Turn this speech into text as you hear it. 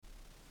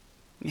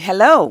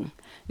Hello,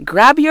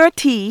 grab your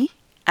tea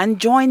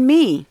and join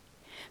me.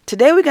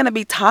 Today we're going to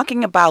be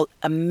talking about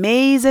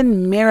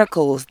amazing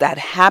miracles that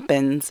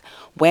happens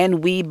when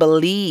we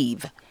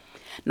believe.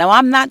 Now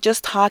I'm not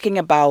just talking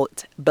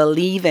about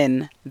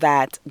believing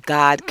that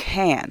God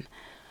can,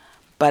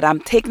 but I'm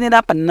taking it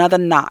up another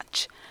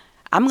notch.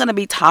 I'm going to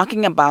be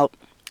talking about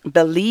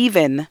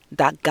believing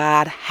that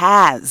God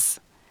has.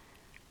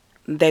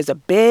 There's a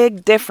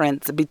big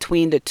difference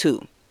between the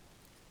two.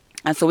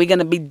 And so we're going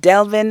to be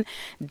delving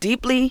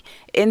deeply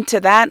into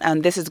that.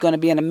 And this is going to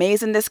be an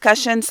amazing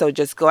discussion. So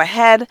just go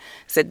ahead,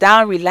 sit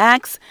down,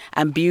 relax,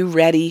 and be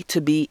ready to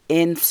be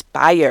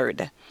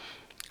inspired.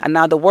 And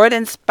now the word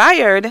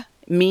inspired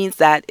means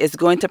that it's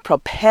going to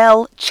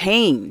propel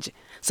change.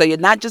 So you're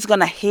not just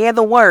going to hear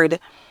the word,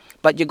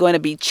 but you're going to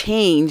be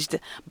changed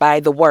by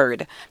the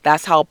word.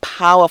 That's how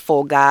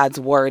powerful God's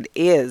word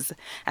is.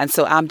 And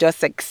so I'm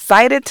just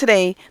excited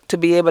today to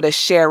be able to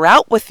share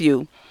out with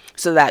you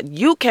so that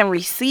you can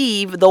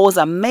receive those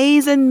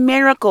amazing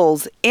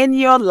miracles in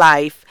your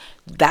life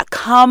that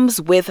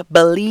comes with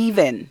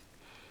believing.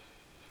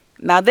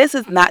 Now, this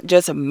is not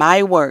just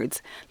my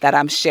words that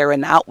I'm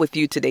sharing out with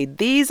you today.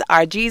 These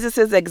are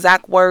Jesus's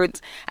exact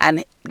words,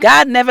 and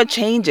God never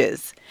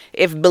changes.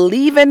 If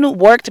believing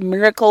worked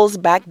miracles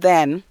back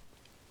then,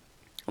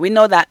 we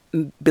know that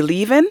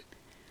believing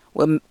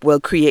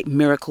will create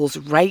miracles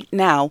right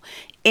now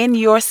in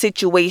your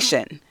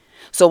situation.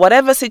 So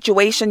whatever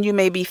situation you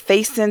may be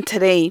facing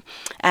today,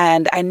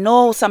 and I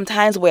know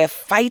sometimes we're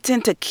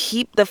fighting to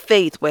keep the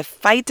faith, we're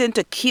fighting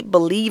to keep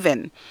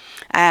believing.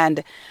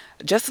 And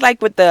just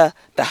like with the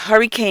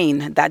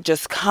hurricane that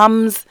just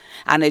comes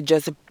and it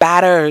just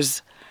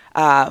batters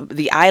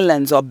the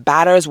islands or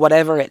batters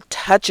whatever it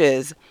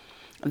touches,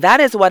 that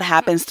is what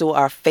happens to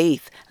our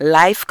faith.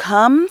 Life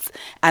comes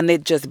and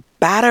it just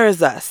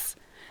batters us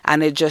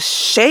and it just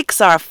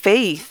shakes our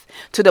faith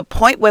to the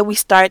point where we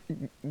start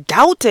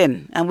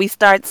doubting and we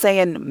start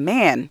saying,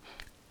 man,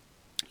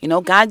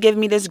 God gave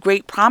me this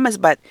great promise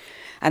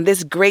and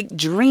this great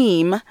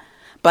dream,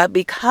 but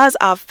because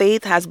our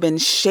faith has been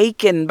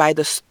shaken by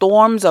the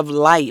storms of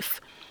life,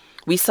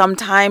 we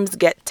sometimes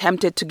get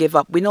tempted to give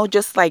up. We know,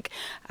 just like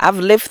I've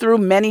lived through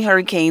many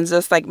hurricanes,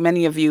 just like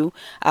many of you,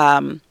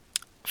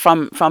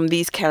 from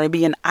these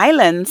Caribbean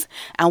islands,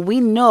 and we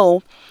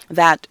know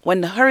that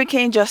when the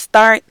hurricane just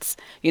starts,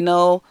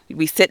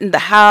 we sit in the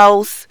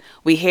house,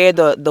 we hear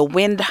the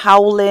wind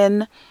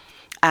howling,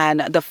 and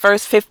the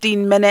first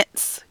 15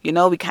 minutes,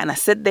 we kind of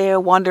sit there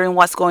wondering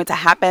what's going to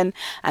happen,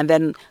 and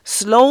then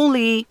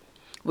slowly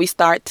we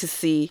start to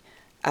see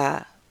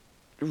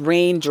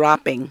rain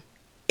dropping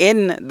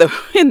in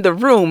the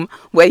room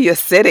where you're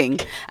sitting,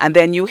 and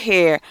then you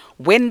hear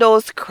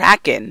windows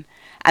cracking,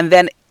 and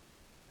then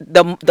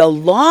the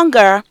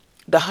longer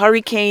the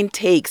hurricane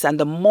takes and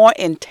the more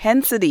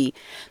intensity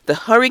the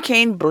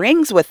hurricane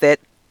brings with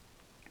it,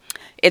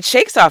 it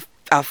shakes our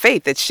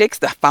faith. It shakes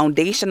the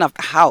foundation of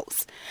the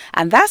house.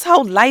 And that's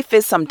how life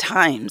is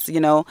sometimes.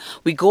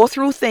 We go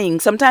through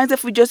things. Sometimes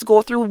if we just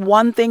go through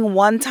one thing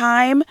one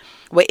time,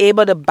 we're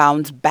able to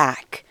bounce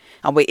back.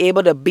 And we're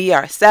able to be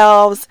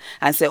ourselves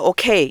and say,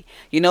 okay,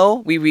 we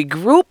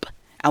regroup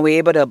and we're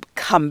able to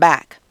come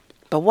back.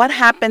 But what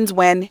happens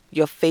when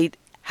your faith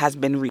has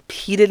been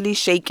repeatedly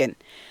shaken?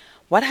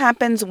 What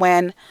happens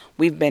when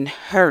we've been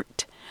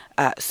hurt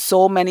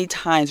so many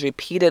times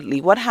repeatedly?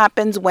 What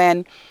happens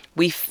when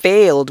we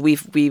failed?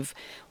 We've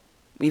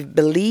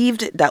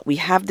believed that we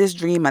have this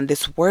dream and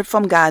this word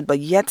from God, but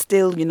yet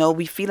still,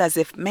 we feel as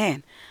if,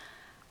 man,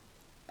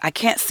 I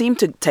can't seem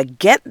to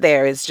get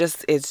there. It's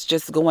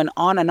just going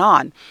on and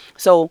on.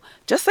 So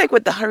just like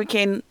what the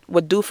hurricane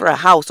would do for a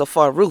house or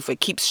for a roof, it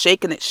keeps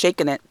shaking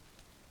it.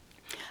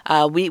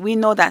 We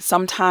know that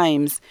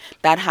sometimes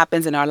that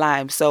happens in our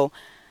lives. So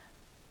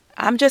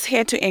I'm just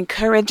here to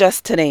encourage us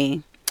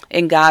today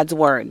in God's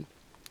word,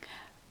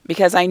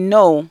 because I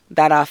know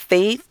that our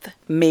faith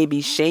may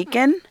be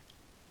shaken,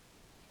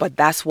 but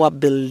that's what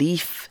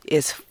belief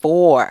is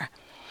for.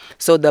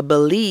 So the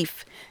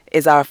belief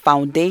is our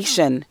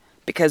foundation,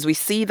 because we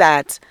see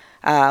that,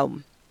 I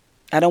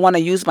don't want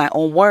to use my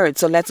own words.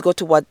 So let's go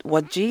to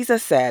what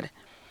Jesus said.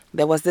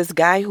 There was this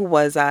guy who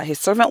was, his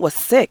servant was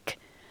sick.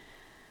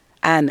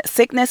 And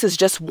sickness is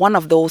just one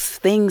of those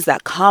things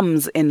that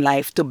comes in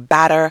life to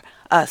batter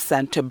us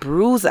and to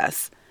bruise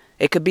us.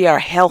 It could be our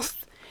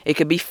health. It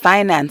could be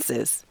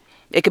finances.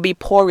 It could be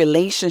poor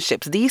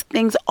relationships. These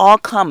things all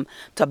come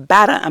to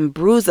batter and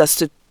bruise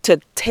us,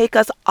 to take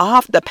us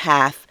off the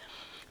path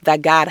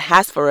that God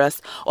has for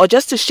us, or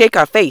just to shake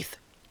our faith.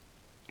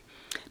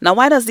 Now,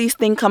 why does these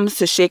things come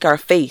to shake our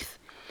faith?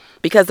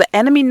 Because the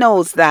enemy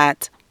knows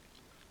that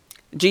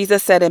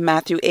Jesus said in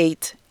Matthew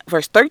 8,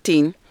 verse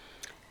 13,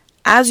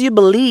 as you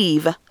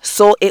believe,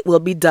 so it will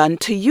be done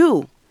to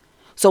you.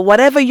 So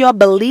whatever you're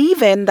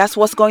believing, that's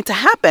what's going to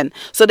happen.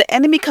 So the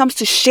enemy comes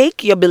to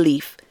shake your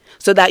belief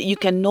so that you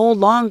can no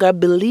longer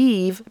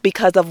believe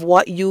because of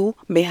what you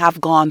may have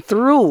gone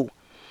through.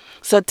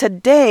 So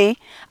today,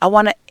 I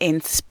want to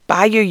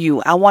inspire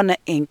you. I want to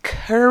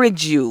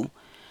encourage you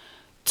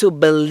to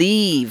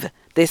believe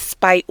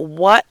Despite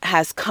what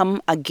has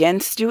come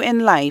against you in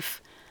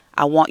life,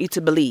 I want you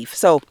to believe.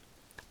 So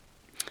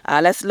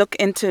let's look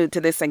into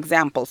this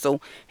example.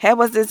 So here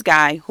was this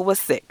guy who was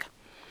sick.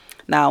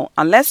 Now,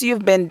 unless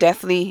you've been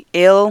deathly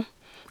ill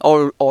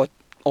or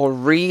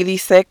really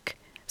sick,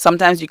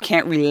 sometimes you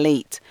can't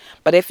relate.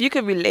 But if you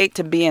could relate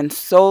to being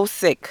so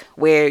sick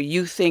where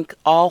you think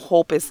all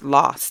hope is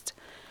lost,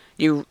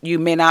 you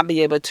may not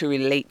be able to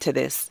relate to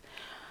this.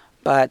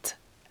 But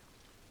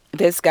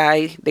this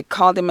guy, they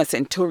called him a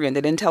centurion. They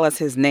didn't tell us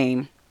his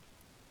name.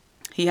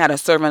 He had a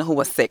servant who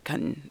was sick,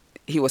 and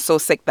he was so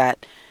sick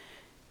that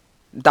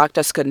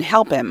doctors couldn't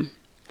help him.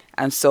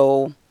 And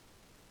so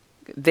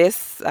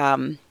this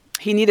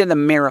he needed a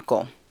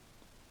miracle.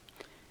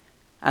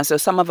 And so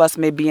some of us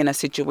may be in a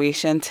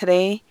situation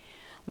today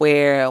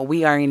where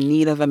we are in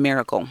need of a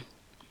miracle.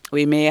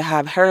 We may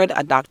have heard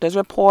a doctor's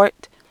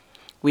report.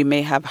 We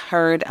may have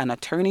heard an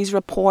attorney's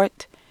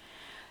report.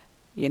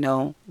 You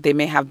know, there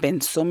may have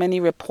been so many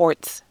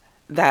reports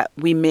that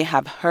we may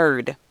have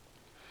heard.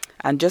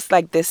 And just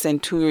like this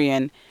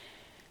centurion,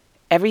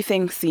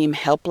 everything seemed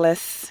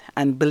helpless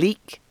and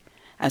bleak.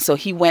 And so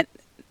he went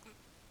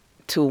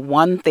to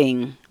one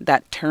thing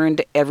that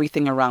turned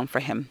everything around for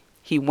him.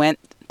 He went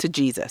to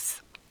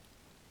Jesus.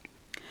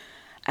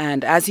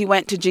 And as he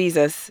went to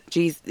Jesus,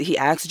 he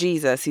asked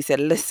Jesus, he said,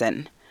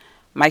 listen,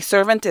 my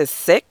servant is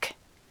sick,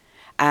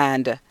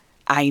 and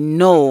I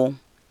know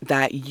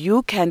that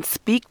you can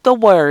speak the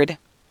word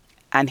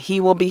and he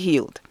will be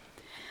healed.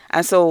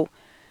 And so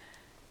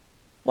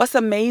what's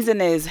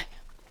amazing is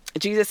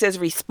Jesus'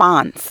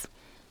 response.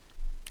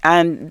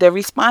 And the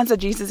response that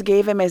Jesus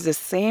gave him is the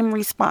same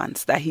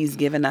response that he's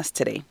given us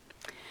today.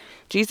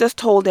 Jesus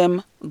told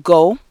him,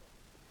 go,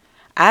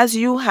 as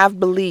you have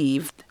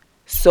believed,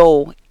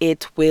 so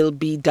it will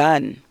be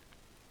done.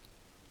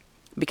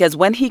 Because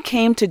when he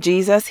came to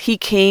Jesus, he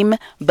came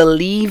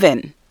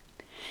believing.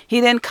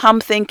 He didn't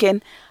come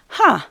thinking,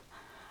 I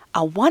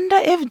wonder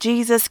if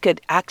Jesus could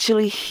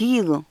actually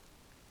heal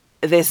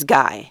this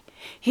guy.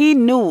 He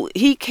knew.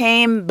 He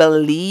came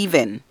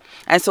believing.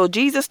 And so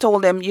Jesus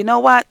told him, you know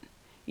what?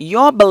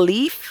 Your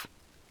belief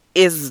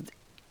is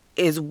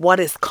what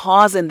is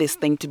causing this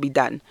thing to be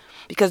done.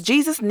 Because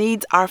Jesus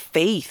needs our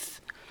faith.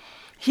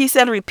 He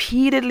said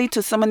repeatedly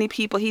to so many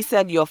people, he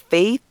said, your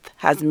faith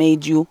has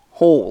made you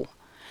whole.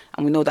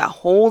 And we know that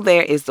whole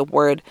there is the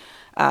word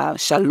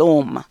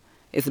shalom.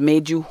 It's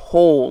made you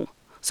whole.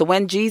 So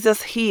when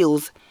Jesus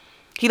heals,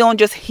 he don't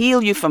just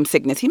heal you from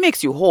sickness. He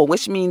makes you whole,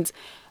 which means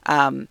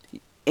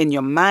in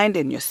your mind,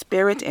 in your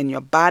spirit, in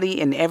your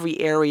body, in every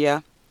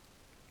area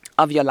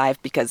of your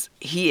life, because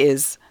he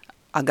is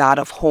a God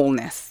of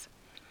wholeness.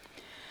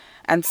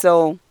 And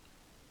so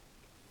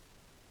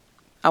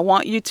I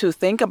want you to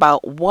think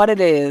about what it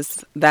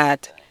is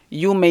that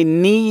you may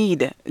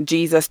need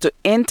Jesus to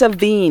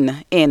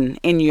intervene in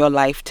your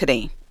life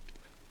today.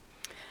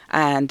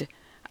 And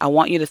I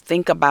want you to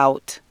think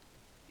about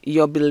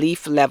your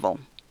belief level.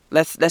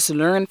 Let's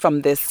learn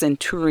from this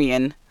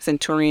centurion.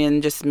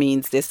 Centurion just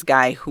means this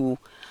guy who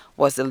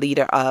was the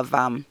leader of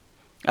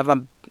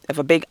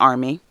a big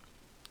army,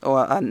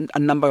 or a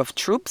number of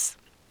troops.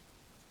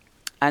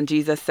 And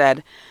Jesus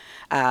said,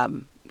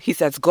 he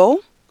says,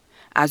 go,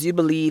 as you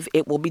believe,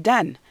 it will be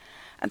done.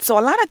 And so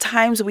a lot of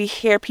times we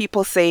hear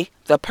people say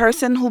the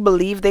person who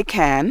believe they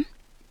can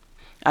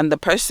and the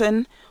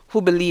person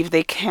who believe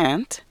they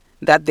can't,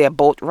 that they're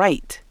both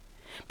right.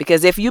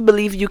 Because if you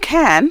believe you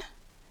can,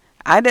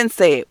 I didn't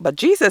say it, but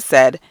Jesus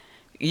said,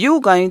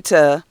 you're going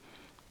to,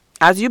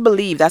 as you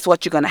believe, that's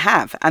what you're going to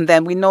have. And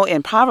then we know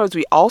in Proverbs,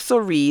 we also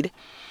read,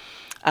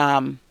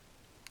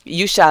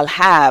 you shall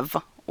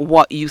have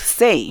what you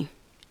say.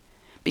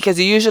 Because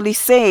you usually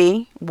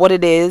say what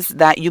it is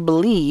that you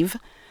believe.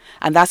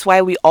 And that's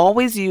why we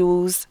always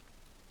use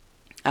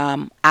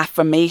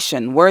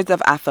affirmation, words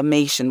of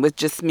affirmation, which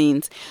just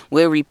means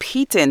we're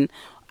repeating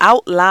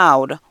out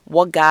loud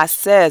what God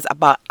says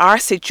about our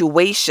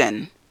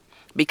situation,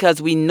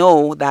 because we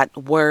know that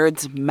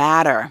words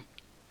matter.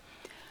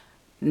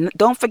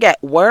 Don't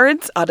forget,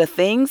 words are the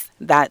things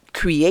that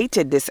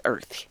created this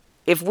earth.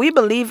 If we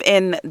believe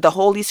in the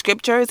Holy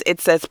Scriptures,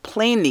 it says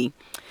plainly,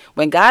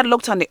 when God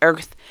looked on the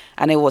earth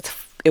and it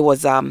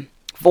was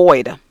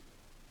void, it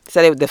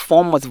said the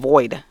form was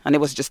void and it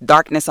was just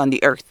darkness on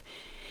the earth.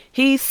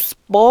 He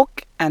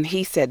spoke and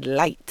he said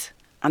light,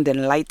 and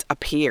then light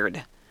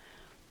appeared.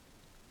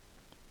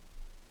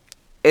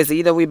 It's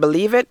either we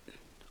believe it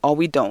or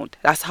we don't.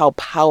 That's how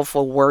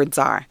powerful words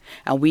are.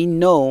 And we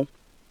know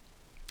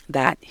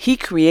that he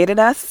created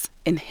us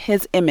in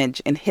his image,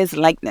 in his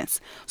likeness,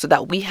 so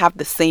that we have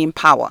the same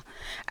power.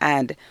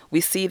 And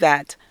we see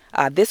that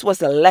this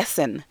was a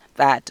lesson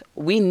that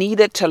we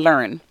needed to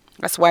learn.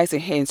 That's why it's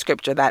here in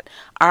Scripture that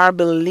our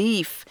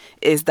belief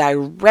is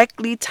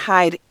directly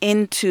tied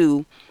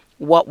into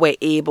what we're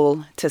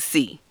able to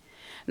see.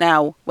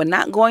 Now, we're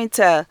not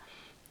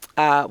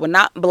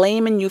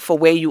blaming you for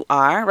where you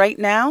are right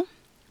now,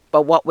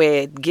 but what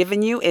we're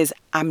giving you is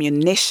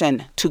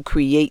ammunition to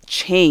create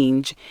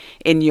change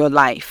in your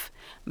life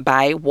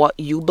by what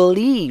you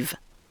believe.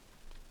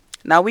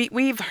 Now,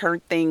 we've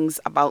heard things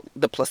about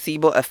the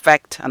placebo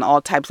effect and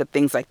all types of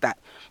things like that.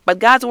 But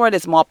God's word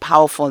is more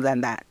powerful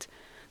than that.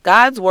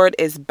 God's word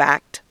is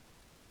backed.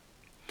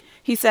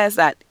 He says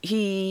that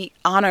he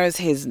honors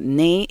his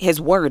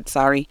word,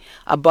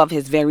 above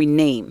his very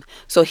name.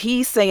 So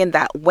he's saying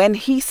that when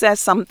he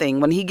says something,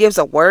 when he gives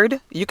a word,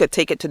 you could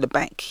take it to the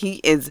bank. He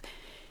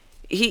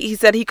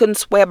said he couldn't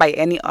swear by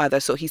any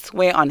other, so he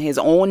swear on his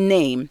own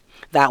name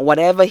that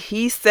whatever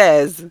he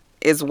says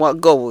is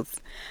what goes.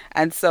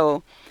 And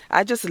so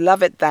I just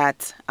love it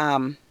that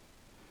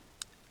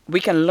we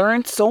can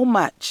learn so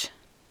much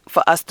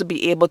for us to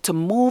be able to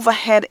move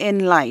ahead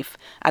in life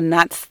and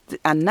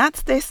not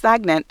stay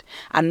stagnant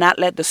and not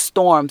let the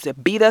storms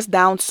beat us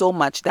down so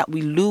much that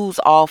we lose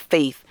all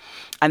faith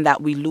and that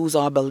we lose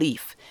our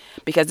belief.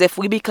 Because if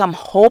we become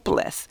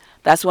hopeless,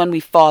 that's when we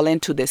fall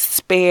into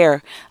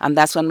despair, and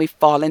that's when we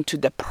fall into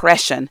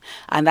depression,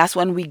 and that's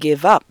when we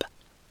give up.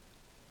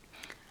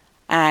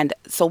 And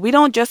so we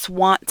don't just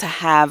want to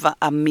have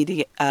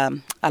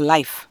a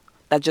life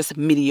that's just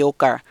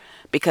mediocre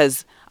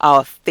because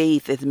our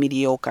faith is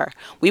mediocre.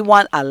 We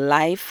want a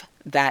life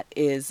that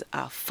is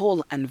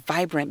full and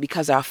vibrant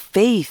because our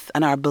faith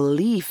and our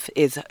belief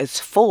is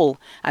full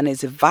and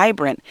is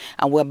vibrant,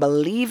 and we're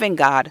believing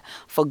God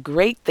for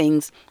great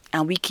things,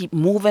 and we keep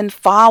moving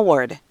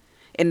forward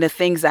in the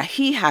things that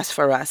he has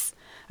for us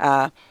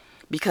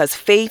because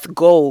faith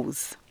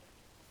goes.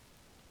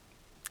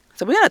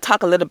 So we're going to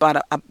talk a little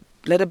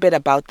bit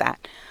about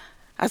that.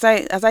 As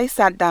I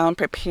sat down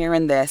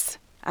preparing this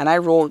and I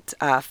wrote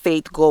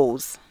faith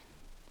goes.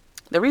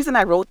 The reason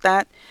I wrote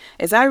that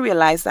is I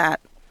realized that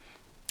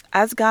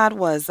as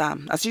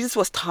Jesus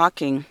was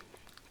talking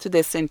to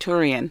this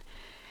centurion,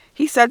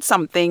 he said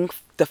something.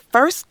 The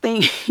first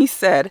thing he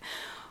said,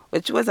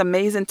 which was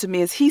amazing to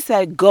me, is he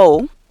said,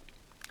 go.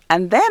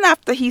 And then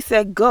after he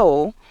said,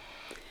 go,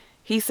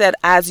 he said,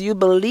 as you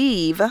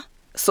believe,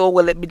 so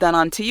will it be done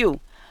unto you.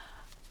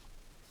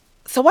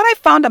 So what I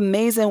found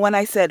amazing when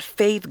I said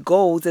faith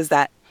goes is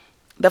that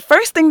the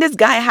first thing this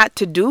guy had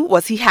to do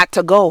was he had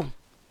to go.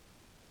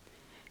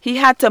 He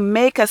had to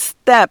make a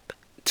step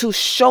to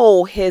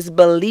show his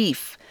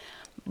belief.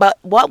 But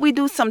what we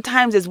do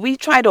sometimes is we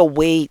try to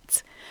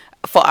wait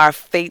for our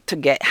faith to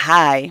get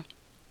high,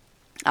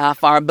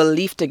 for our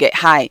belief to get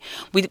high.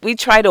 We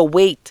try to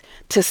wait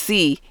to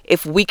see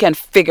if we can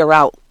figure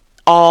out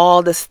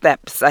all the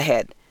steps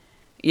ahead.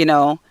 You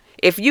know,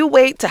 if you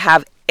wait to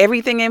have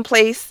everything in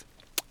place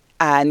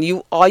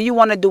and all you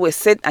want to do is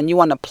sit and you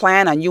want to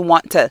plan and you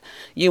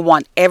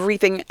want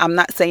everything. I'm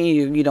not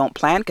saying you don't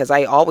plan, because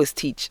I always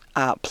teach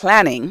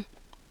planning.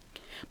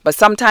 But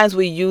sometimes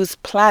we use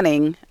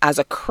planning as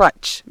a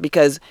crutch,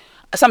 because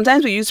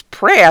sometimes we use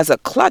prayer as a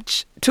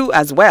clutch too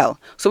as well.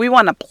 So we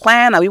want to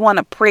plan and we want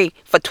to pray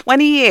for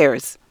 20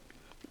 years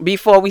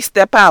before we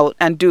step out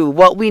and do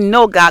what we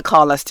know God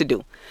called us to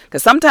do.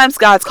 Because sometimes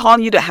God's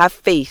calling you to have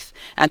faith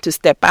and to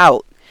step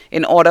out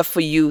in order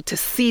for you to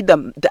see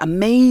the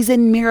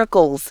amazing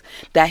miracles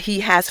that he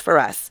has for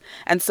us.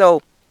 And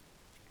so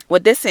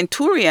with this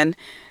centurion,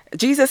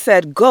 Jesus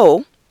said,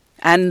 go,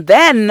 and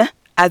then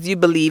as you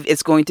believe,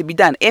 it's going to be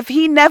done. If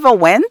he never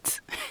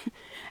went,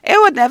 it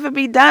would never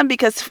be done,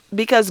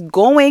 because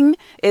going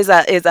is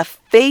a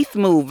faith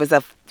move.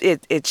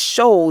 It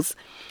shows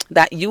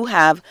that you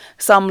have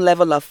some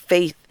level of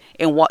faith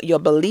in what you're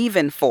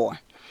believing for.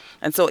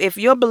 And so if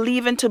you're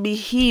believing to be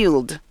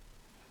healed,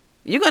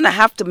 you're going to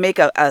have to make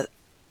a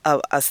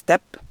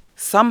step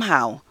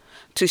somehow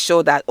to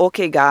show that,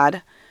 okay,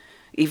 God,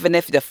 even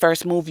if the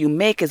first move you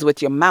make is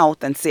with your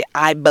mouth and say,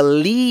 I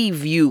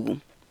believe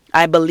you.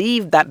 I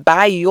believe that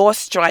by your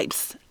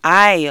stripes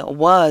I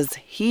was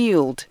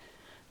healed.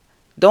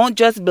 Don't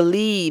just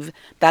believe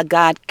that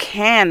God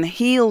can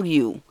heal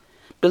you.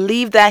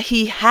 Believe that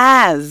he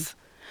has,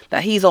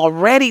 that he's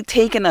already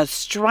taken a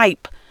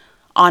stripe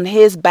on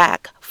his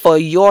back for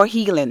your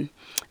healing.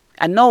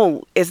 I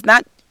know it's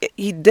not,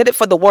 he did it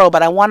for the world,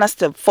 but I want us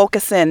to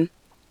focus on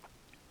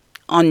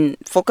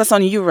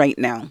you right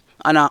now,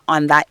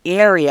 on that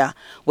area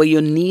where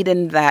you're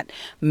needing that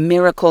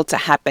miracle to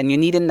happen. You're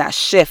needing that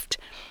shift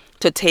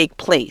to take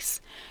place.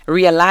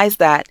 Realize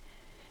that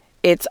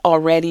it's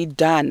already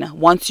done.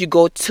 Once you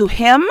go to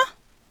him,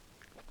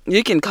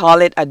 you can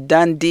call it a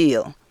done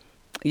deal,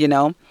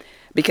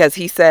 because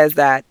he says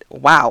that,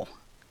 wow,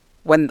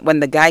 when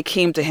the guy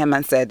came to him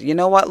and said, you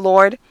know what,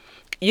 Lord,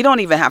 you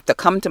don't even have to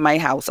come to my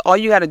house. All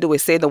you got to do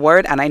is say the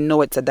word and I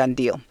know it's a done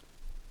deal.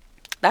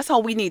 That's how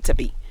we need to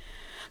be.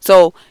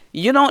 So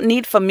you don't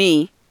need for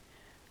me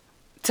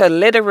to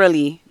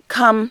literally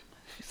come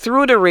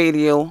through the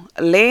radio,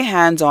 lay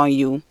hands on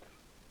you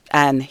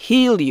and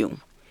heal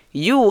you.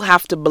 You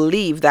have to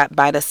believe that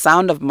by the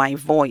sound of my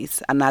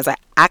voice, and as I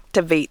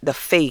activate the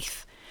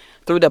faith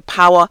through the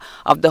power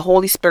of the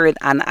Holy Spirit,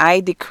 and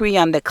I decree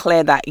and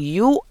declare that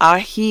you are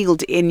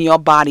healed in your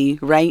body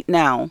right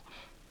now.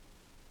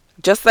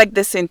 Just like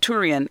the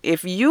centurion,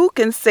 if you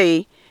can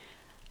say,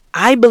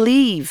 I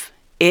believe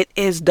it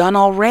is done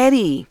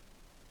already.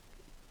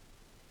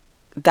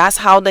 That's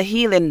how the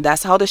healing,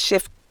 that's how the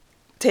shift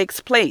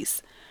takes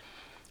place.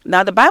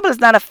 Now, the Bible is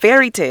not a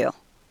fairy tale.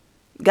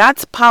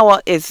 God's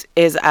power is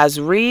as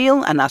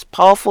real and as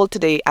powerful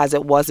today as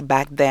it was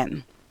back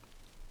then.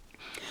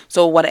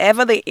 So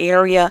whatever the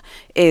area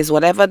is,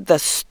 whatever the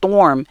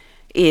storm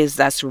is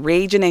that's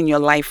raging in your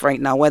life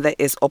right now, whether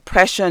it's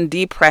oppression,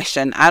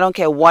 depression, I don't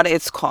care what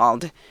it's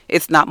called,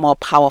 it's not more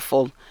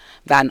powerful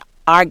than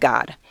our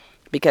God.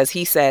 Because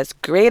he says,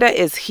 greater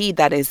is he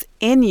that is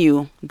in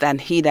you than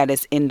he that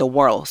is in the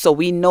world. So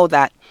we know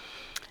that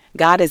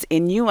God is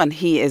in you and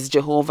he is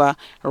Jehovah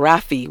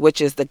Rapha,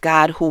 which is the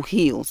God who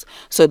heals.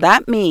 So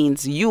that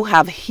means you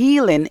have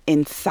healing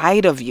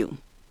inside of you.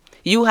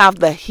 You have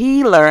the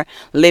healer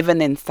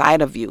living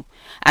inside of you.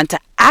 And to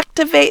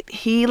activate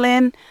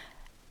healing,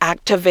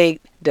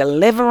 activate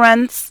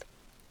deliverance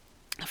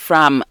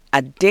from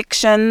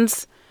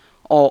addictions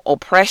or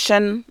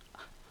oppression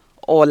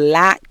or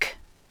lack,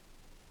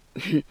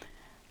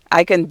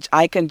 I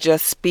can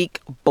just speak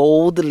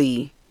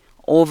boldly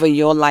over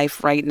your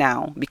life right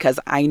now because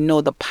I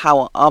know the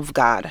power of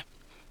God.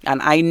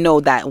 And I know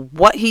that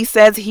what he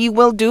says he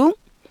will do,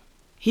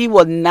 he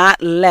will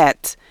not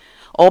let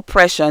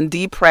oppression,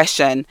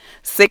 depression,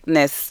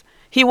 sickness,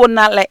 he will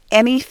not let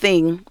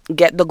anything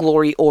get the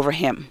glory over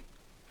him.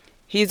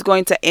 He's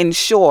going to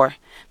ensure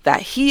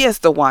that he is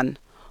the one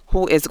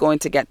who is going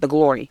to get the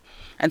glory.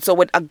 And so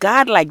with a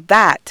God like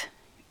that,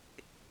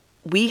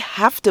 we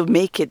have to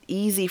make it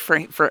easy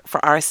for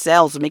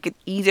ourselves, make it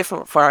easier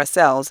for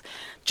ourselves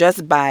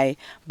just by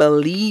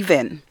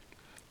believing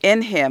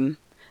in him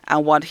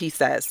and what he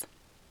says.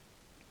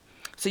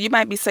 So you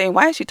might be saying,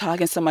 why is she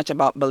talking so much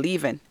about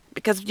believing?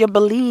 Because your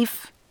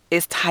belief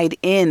is tied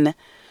in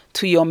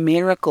to your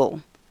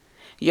miracle.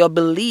 Your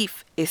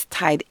belief is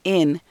tied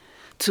in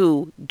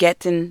to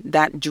getting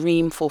that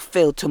dream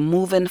fulfilled, to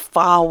moving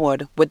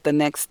forward with the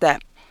next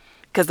step.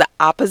 Because the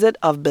opposite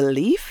of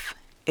belief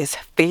is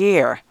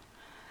fear.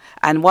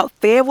 And what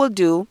fear will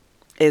do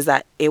is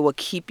that it will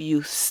keep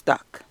you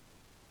stuck.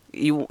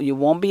 You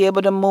won't be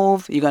able to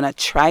move. You're going to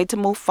try to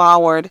move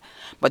forward,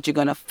 but you're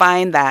going to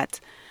find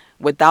that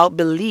without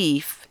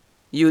belief,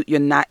 you're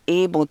not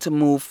able to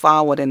move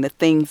forward in the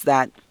things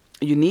that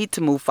you need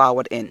to move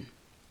forward in.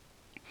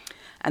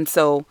 And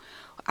so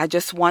I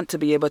just want to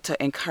be able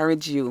to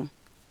encourage you,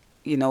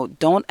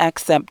 don't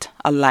accept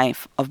a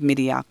life of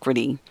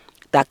mediocrity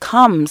that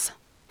comes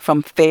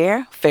from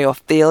fear of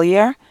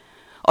failure,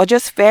 or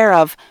just fear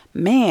of,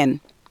 man,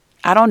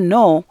 I don't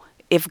know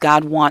if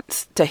God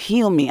wants to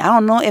heal me. I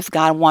don't know if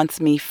God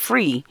wants me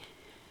free.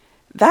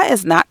 That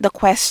is not the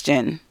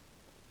question.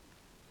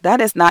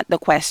 That is not the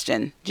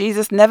question.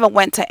 Jesus never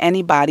went to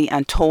anybody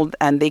and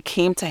they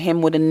came to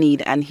him with a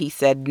need and he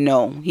said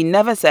no. He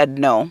never said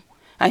no.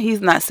 And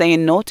he's not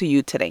saying no to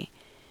you today.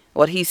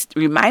 What he's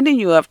reminding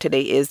you of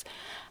today is,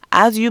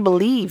 as you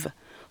believe,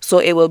 so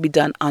it will be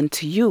done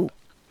unto you.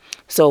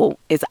 So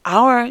it's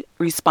our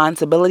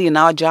responsibility and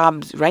our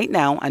jobs right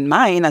now, and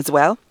mine as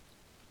well,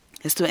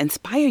 is to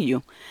inspire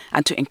you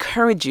and to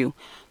encourage you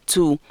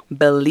to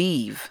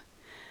believe.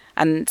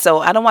 And so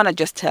I don't want to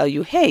just tell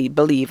you, hey,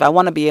 believe. I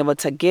want to be able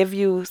to give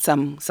you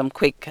some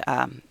quick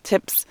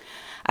tips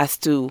as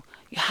to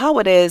how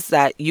it is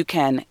that you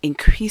can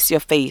increase your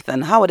faith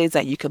and how it is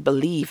that you can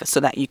believe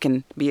so that you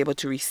can be able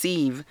to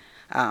receive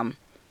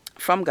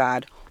from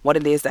God what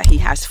it is that he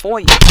has for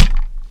you.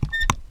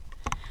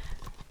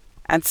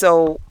 And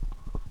so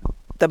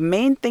the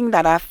main thing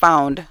that I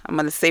found, I'm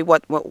going to say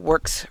what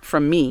works for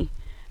me,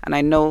 and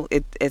I know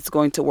it's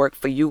going to work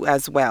for you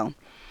as well,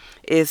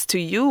 is to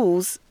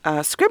use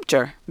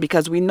scripture,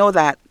 because we know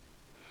that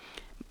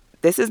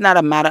this is not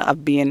a matter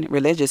of being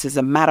religious. It's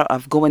a matter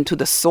of going to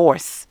the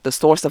source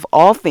of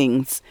all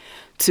things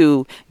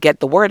to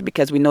get the word,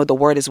 because we know the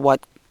word is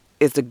what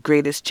is the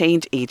greatest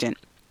change agent.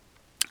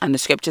 And the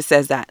scripture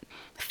says that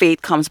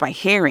faith comes by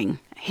hearing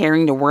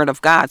the word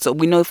of God. So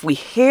we know if we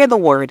hear the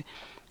word,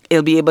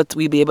 we'll be able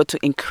to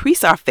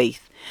increase our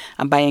faith.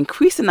 And by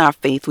increasing our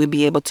faith, we'll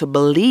be able to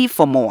believe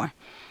for more.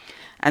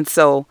 And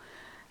so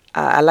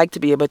I like to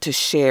be able to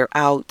share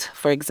out,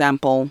 for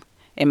example,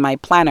 in my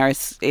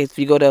planners, if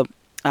you go to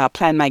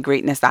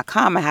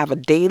planmygreatness.com, I have a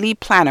daily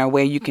planner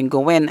where you can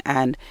go in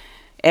and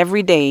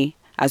every day,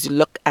 as you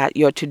look at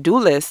your to-do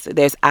list,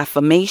 there's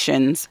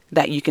affirmations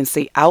that you can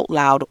say out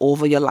loud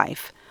over your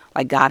life.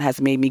 Like, God has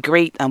made me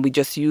great, and we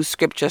just use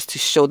scriptures to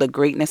show the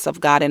greatness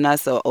of God in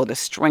us, or the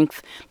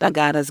strength that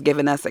God has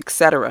given us,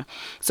 etc.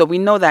 So we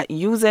know that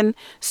using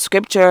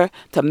scripture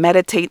to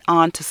meditate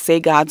on, to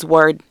say God's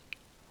word,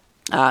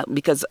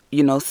 because,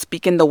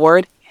 speaking the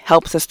word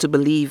helps us to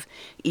believe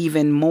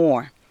even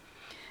more.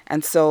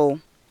 And so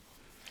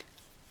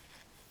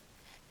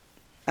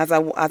as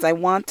I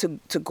want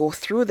to go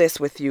through this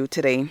with you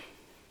today,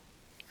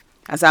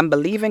 as I'm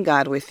believing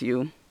God with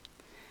you,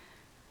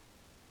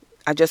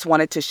 I just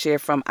wanted to share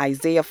from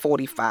Isaiah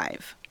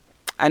 45.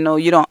 I know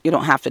you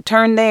don't have to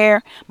turn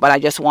there, but I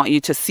just want you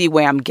to see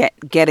where I'm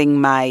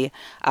getting my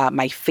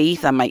my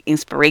faith and my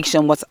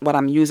inspiration, what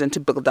I'm using to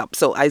build up.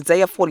 So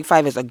Isaiah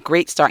 45 is a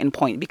great starting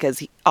point,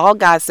 because all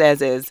God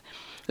says is,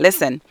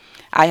 listen,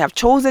 I have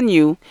chosen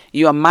you.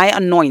 You are my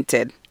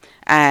anointed,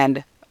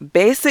 and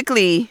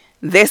Basically,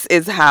 this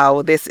is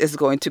how this is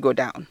going to go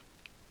down.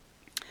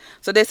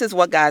 So this is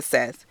what God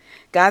says.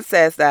 God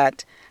says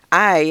that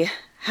I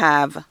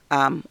have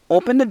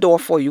opened the door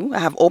for you. I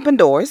have opened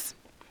doors.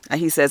 And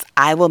he says,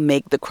 I will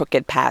make the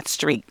crooked path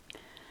straight.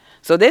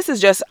 So this is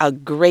just a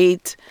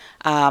great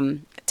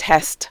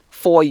test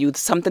for you,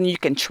 something you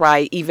can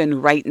try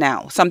even right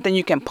now, something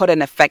you can put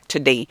in effect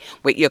today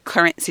with your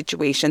current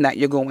situation that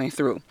you're going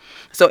through.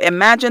 So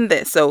imagine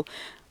this. So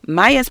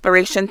my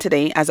inspiration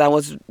today, as I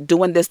was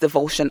doing this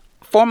devotion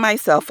for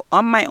myself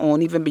on my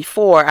own, even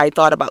before I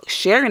thought about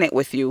sharing it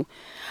with you,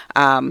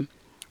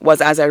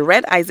 was as I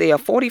read Isaiah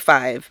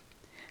 45,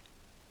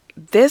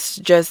 this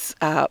just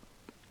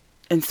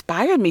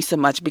inspired me so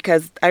much,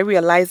 because I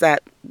realized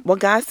that what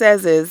God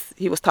says is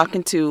he was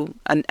talking to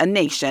a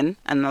nation,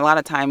 and a lot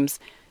of times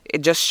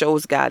it just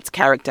shows God's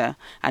character.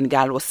 And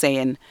God was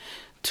saying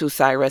to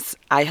Cyrus,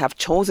 I have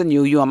chosen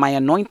you, you are my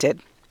anointed.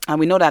 And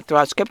we know that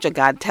throughout scripture,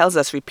 God tells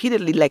us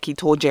repeatedly, like he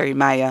told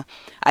Jeremiah,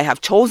 I have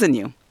chosen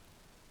you.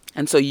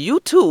 And so you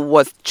too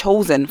was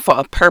chosen for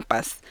a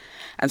purpose.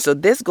 And so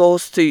this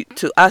goes to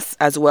us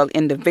as well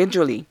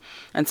individually.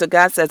 And so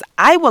God says,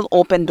 I will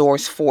open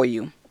doors for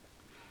you.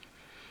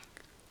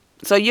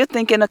 So you're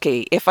thinking,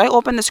 okay, if I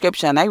open the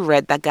scripture and I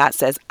read that God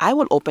says, I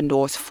will open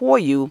doors for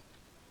you,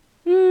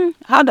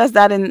 how does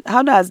that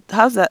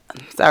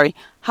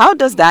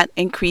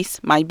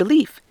increase my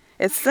belief?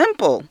 It's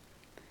simple.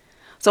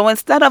 So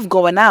instead of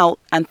going out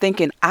and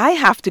thinking I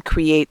have to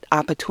create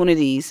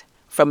opportunities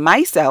for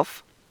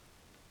myself,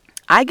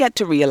 I get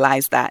to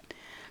realize that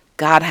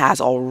God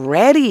has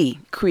already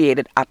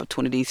created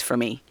opportunities for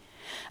me.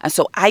 And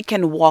so I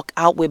can walk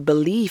out with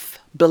belief,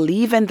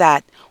 believing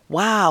that,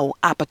 wow,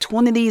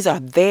 opportunities are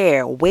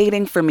there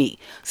waiting for me.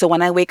 So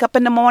when I wake up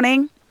in the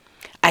morning,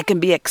 I can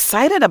be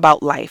excited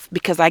about life,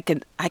 because I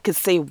could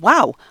say,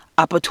 wow,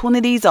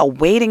 opportunities are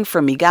waiting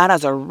for me. God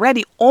has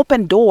already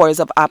opened doors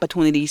of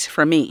opportunities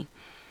for me.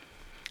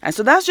 And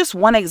so that's just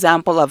one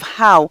example of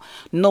how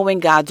knowing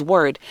God's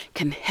word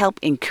can help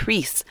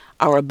increase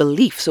our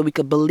belief, so we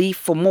could believe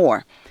for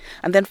more.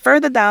 And then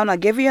further down, I'll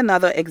give you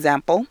another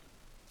example.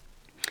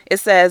 It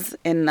says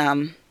in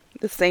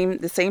the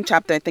same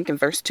chapter, I think in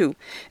verse 2,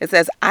 it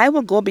says, I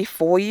will go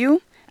before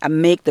you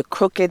and make the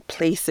crooked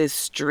places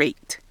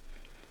straight.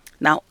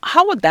 Now,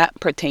 how would that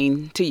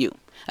pertain to you?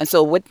 And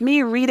so with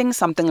me reading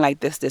something like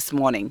this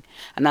morning,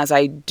 and as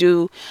I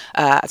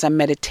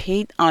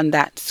meditate on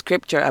that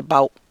scripture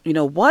about,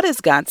 what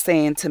is God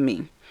saying to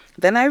me?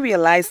 Then I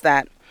realized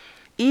that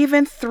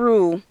even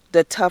through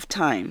the tough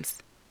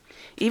times,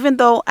 even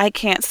though I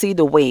can't see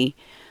the way,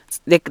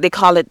 they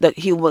call it that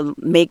he will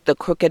make the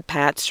crooked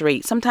path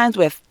straight. Sometimes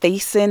we're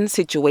facing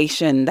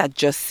situation that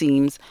just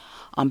seems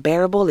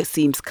unbearable. It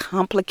seems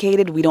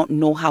complicated. We don't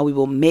know how we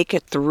will make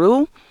it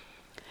through.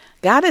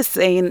 God is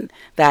saying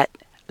that,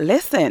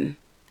 listen,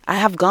 I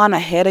have gone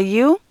ahead of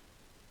you,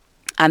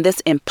 and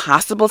this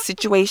impossible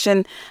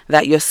situation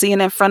that you're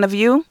seeing in front of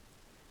you,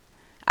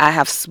 I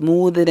have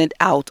smoothed it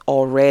out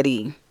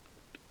already.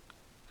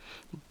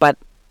 But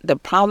the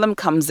problem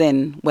comes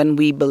in when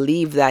we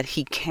believe that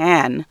he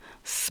can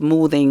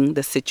smoothing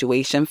the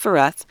situation for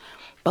us,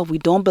 but we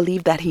don't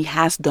believe that he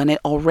has done it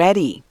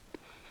already.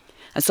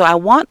 And so I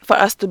want for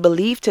us to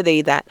believe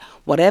today that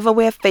whatever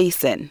we're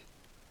facing,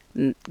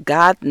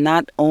 God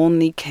not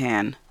only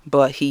can,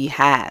 but he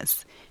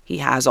has. He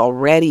has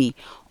already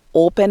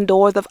opened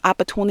doors of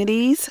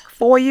opportunities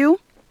for you.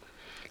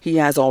 He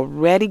has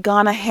already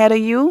gone ahead of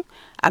you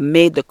and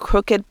made the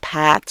crooked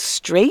path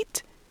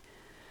straight,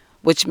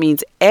 which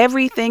means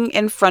everything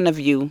in front of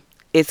you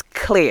is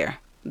clear.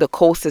 The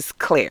coast is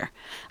clear.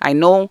 I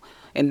know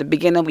in the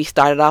beginning we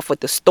started off with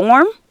the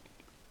storm.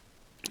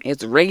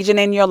 It's raging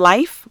in your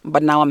life,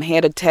 but now I'm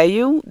here to tell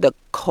you the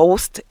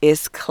coast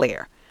is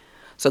clear.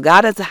 So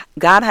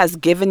God has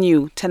given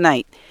you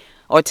tonight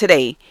or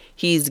today,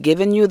 he's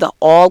given you the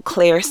all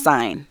clear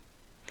sign.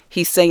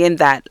 He's saying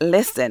that,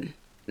 listen,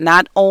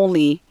 not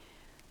only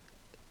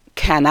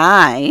can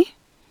I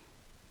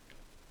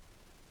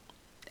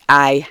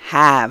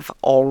have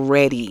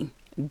already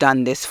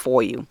done this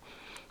for you.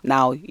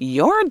 Now,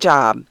 your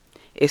job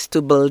is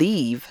to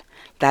believe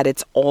that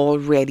it's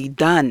already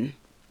done.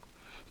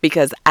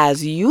 Because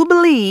as you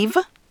believe,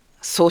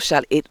 so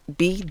shall it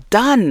be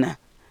done.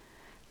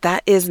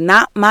 That is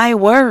not my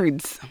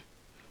words,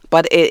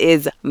 but it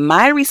is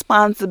my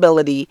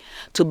responsibility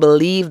to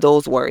believe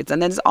those words.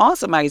 And it is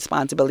also my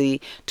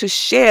responsibility to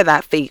share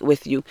that faith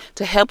with you,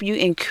 to help you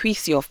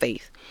increase your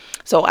faith.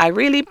 So I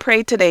really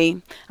pray today,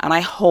 and I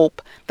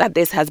hope that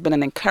this has been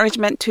an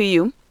encouragement to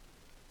you,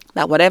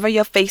 that whatever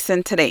you're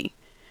facing today,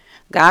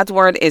 God's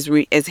word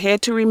is here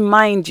to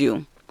remind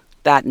you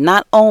that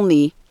not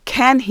only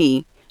can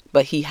he,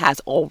 but he has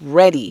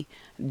already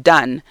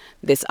done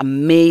this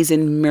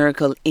amazing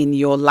miracle in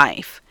your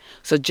life.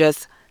 So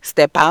just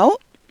step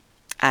out,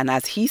 and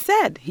as he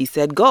said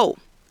go,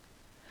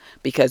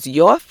 because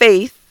your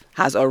faith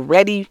has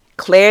already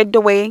cleared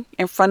the way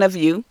in front of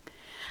you,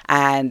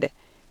 and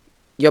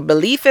your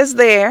belief is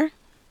there,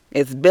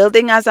 It's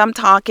building as I'm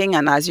talking,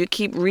 and as you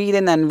keep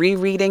reading and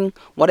rereading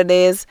what it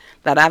is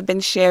that I've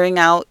been sharing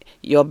out,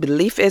 your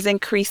belief is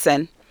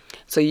increasing.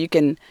 So you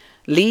can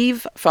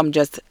leave from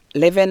just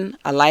living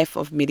a life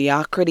of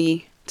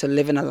mediocrity to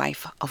living a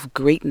life of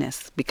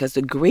greatness, because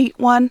the great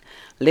one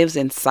lives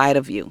inside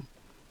of you.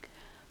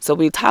 So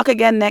we'll talk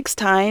again next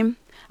time.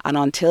 And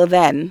until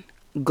then,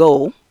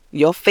 go.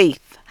 Your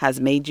faith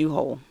has made you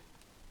whole.